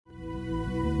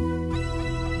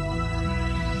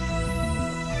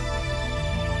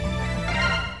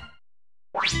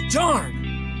Darn!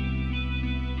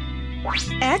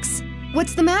 X?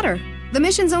 What's the matter? The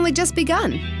mission's only just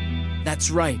begun.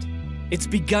 That's right. It's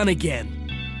begun again.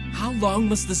 How long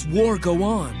must this war go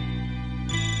on?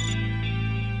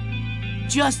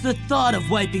 Just the thought of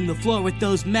wiping the floor with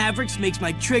those Mavericks makes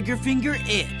my trigger finger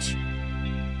itch.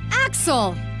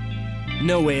 Axel!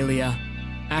 No, Alia.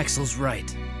 Axel's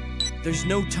right. There's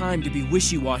no time to be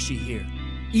wishy-washy here.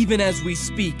 Even as we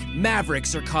speak,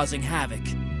 Mavericks are causing havoc.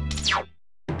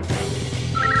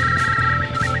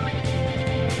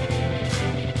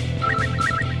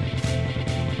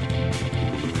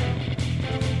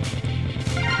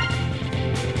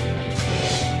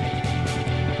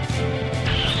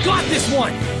 Got this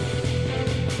one!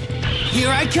 Here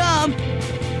I come!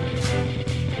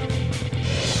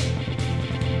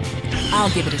 I'll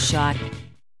give it a shot.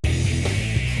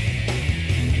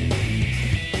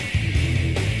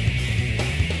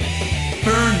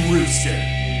 Burn, Rooster!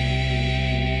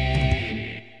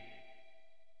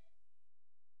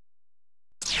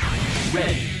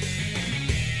 Ready.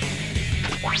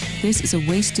 This is a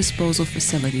waste disposal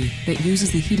facility that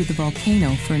uses the heat of the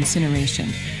volcano for incineration.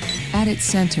 At its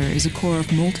center is a core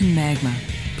of molten magma.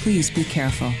 Please be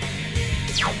careful.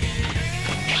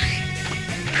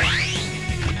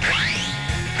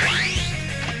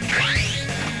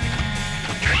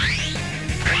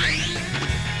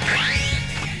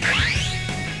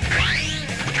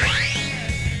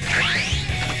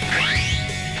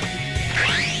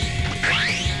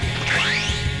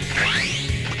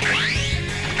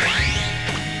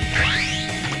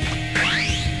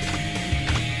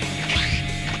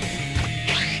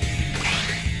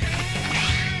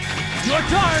 Your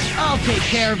turn! I'll take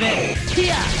care of it!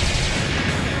 Yeah!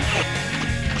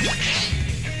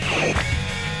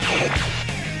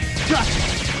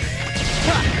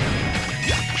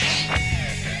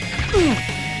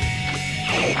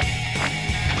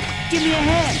 Give me a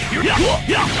hand!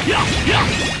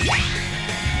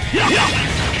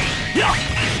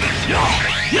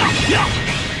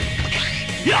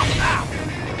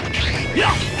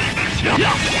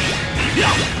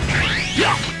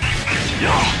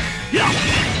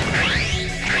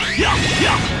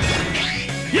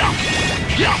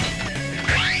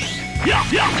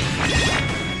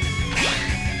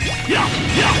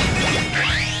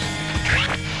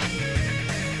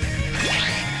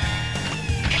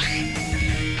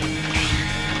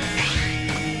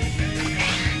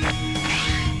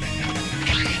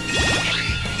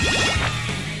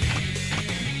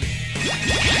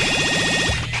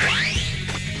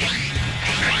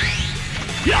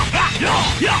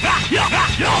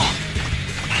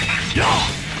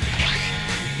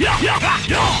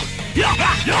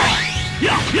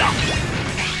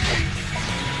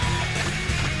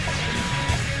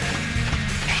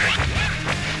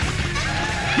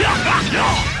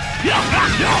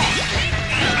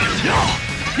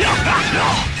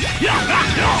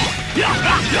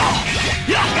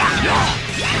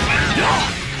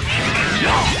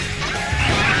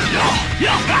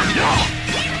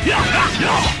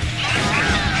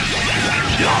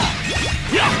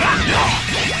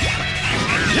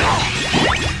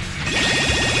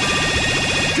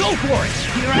 Go for it!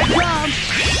 Here I come!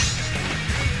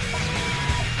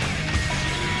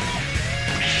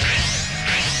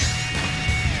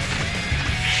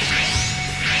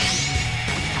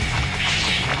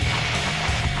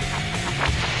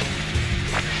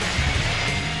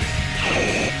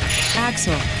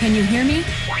 Axel, can you hear me?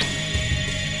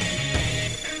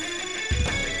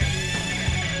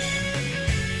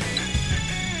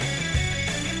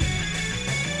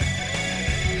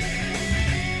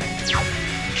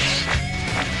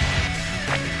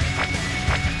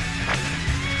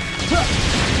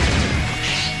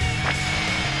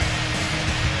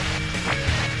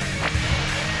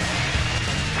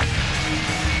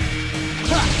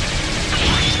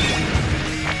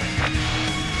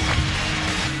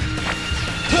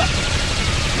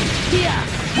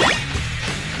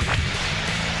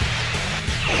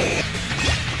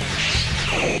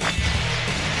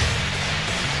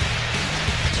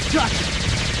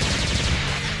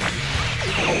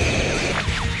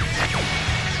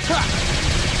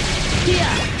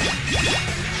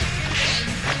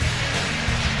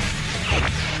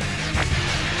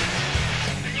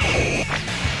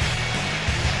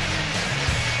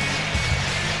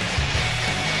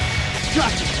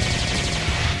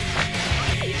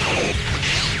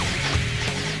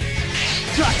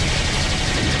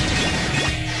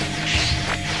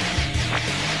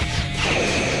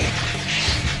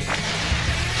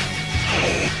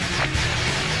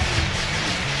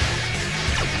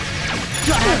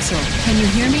 Axel, can you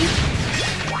hear me?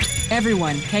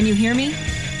 Everyone, can you hear me?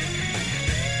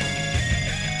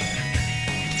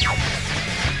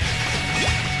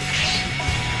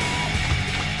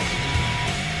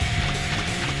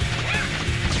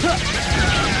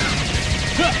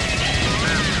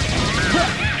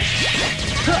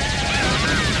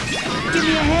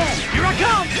 ahead! Here I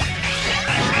come!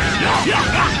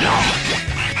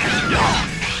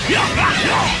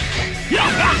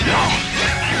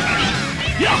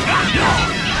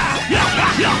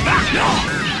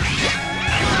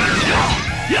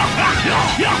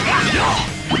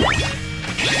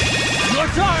 Your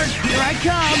turn! Here I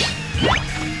come!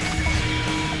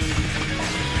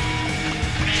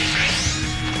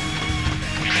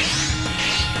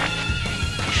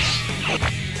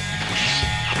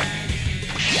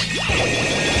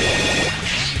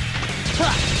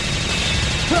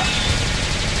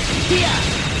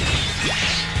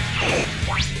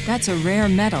 That's a rare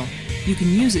metal. You can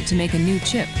use it to make a new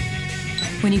chip.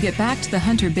 When you get back to the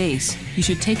Hunter base, you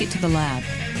should take it to the lab.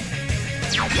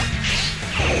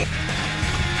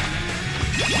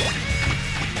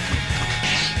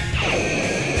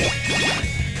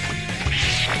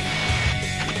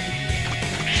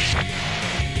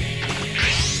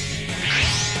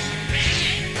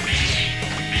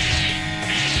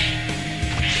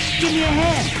 Give me a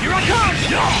hand! Here I come!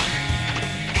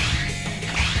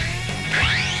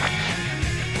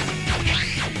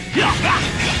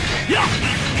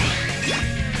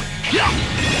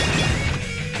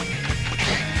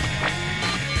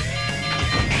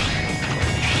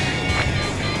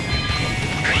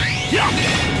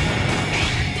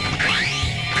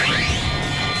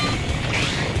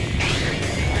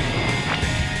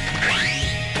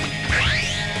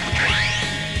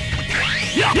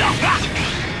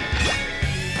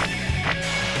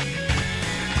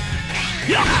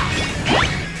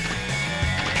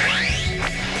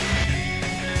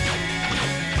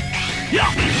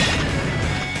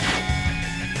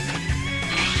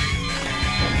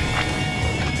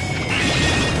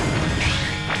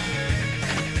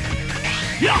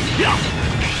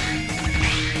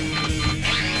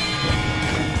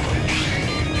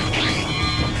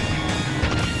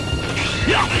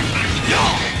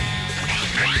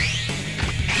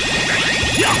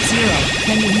 Zero,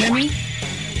 can you hear me?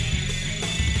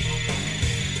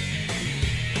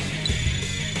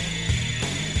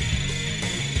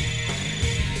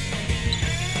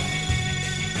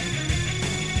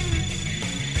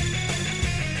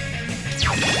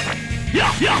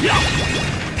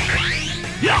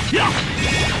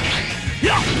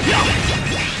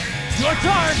 Your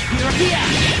turn! Here I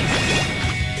come!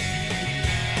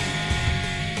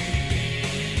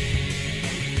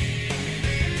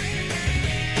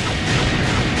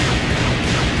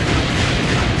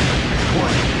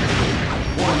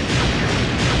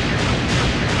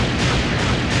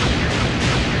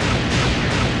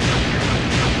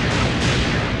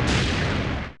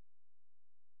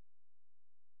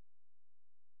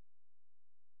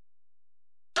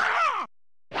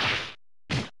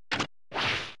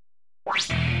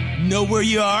 Know where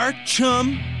you are,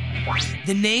 chum?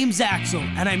 The name's Axel,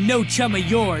 and I'm no chum of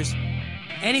yours.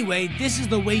 Anyway, this is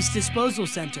the Waste Disposal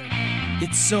Center.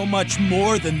 It's so much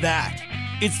more than that.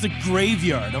 It's the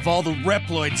graveyard of all the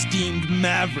Reploids deemed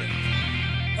maverick.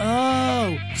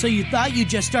 Oh, so you thought you'd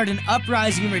just start an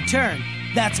uprising in return.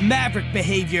 That's maverick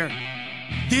behavior.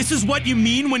 This is what you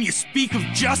mean when you speak of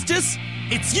justice?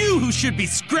 It's you who should be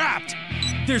scrapped!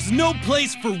 There's no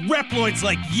place for Reploids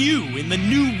like you in the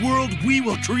new world we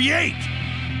will create!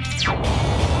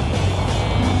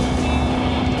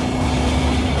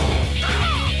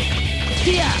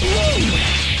 Here!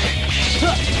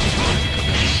 Huh.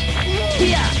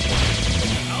 Here!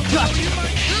 I'll show you my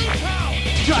true power!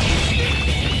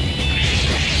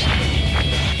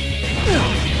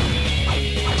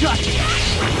 Gotcha!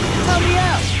 Help me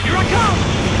out! Here I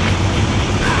come!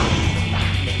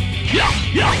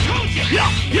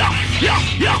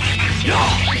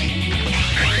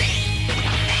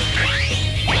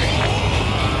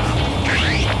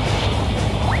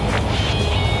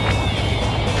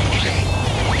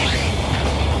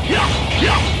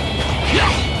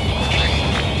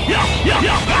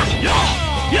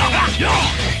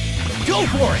 Go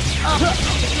for it!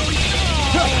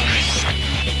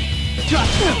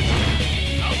 Gotcha!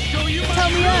 I'll show you my Tell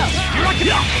me out! Here I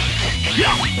come!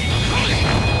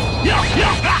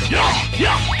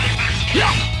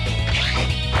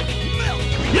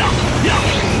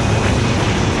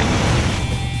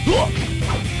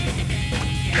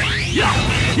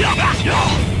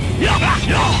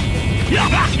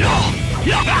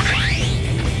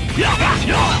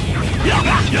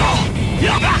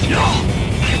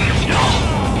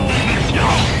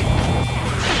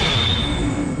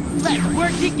 Let's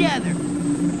work together!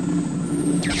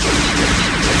 I'll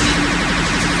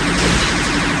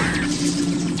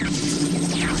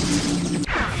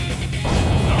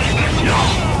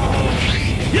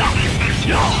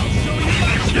show you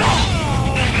my true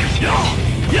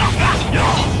power!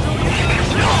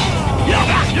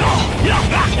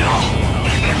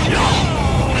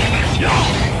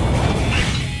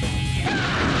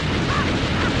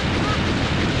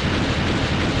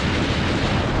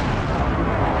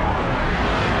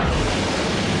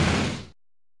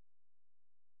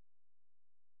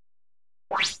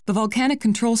 The volcanic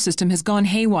control system has gone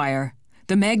haywire.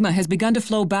 The magma has begun to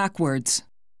flow backwards.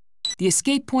 The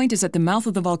escape point is at the mouth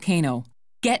of the volcano.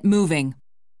 Get moving.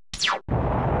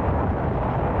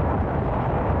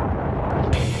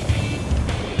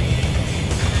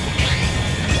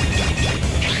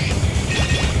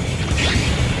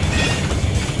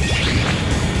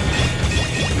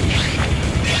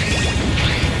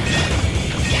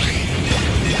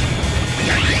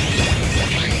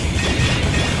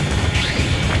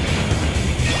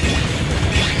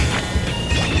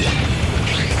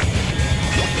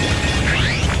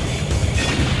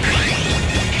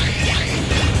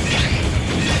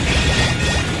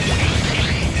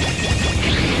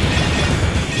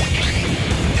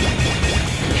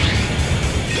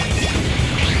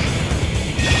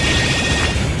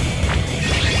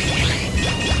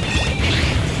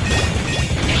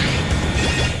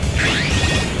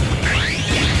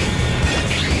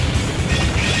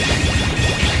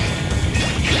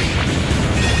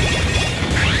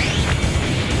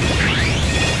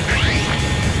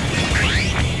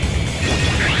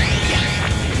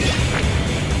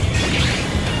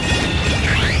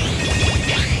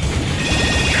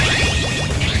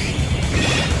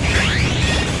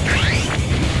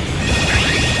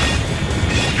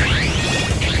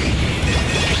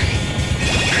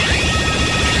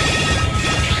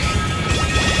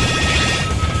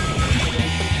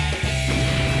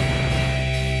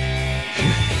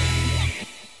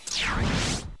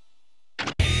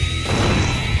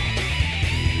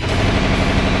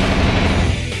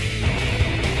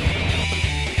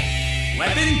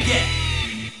 Weapon get!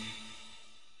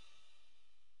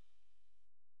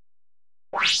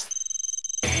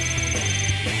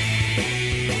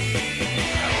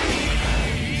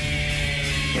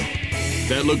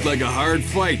 That looked like a hard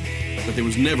fight, but there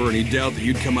was never any doubt that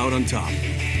you'd come out on top.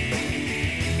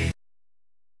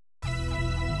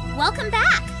 Welcome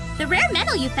back! The rare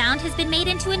metal you found has been made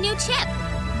into a new chip.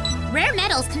 Rare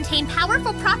metals contain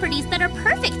powerful properties that are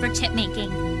perfect for chip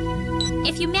making.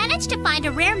 If you manage to find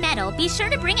a rare metal, be sure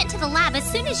to bring it to the lab as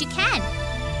soon as you can.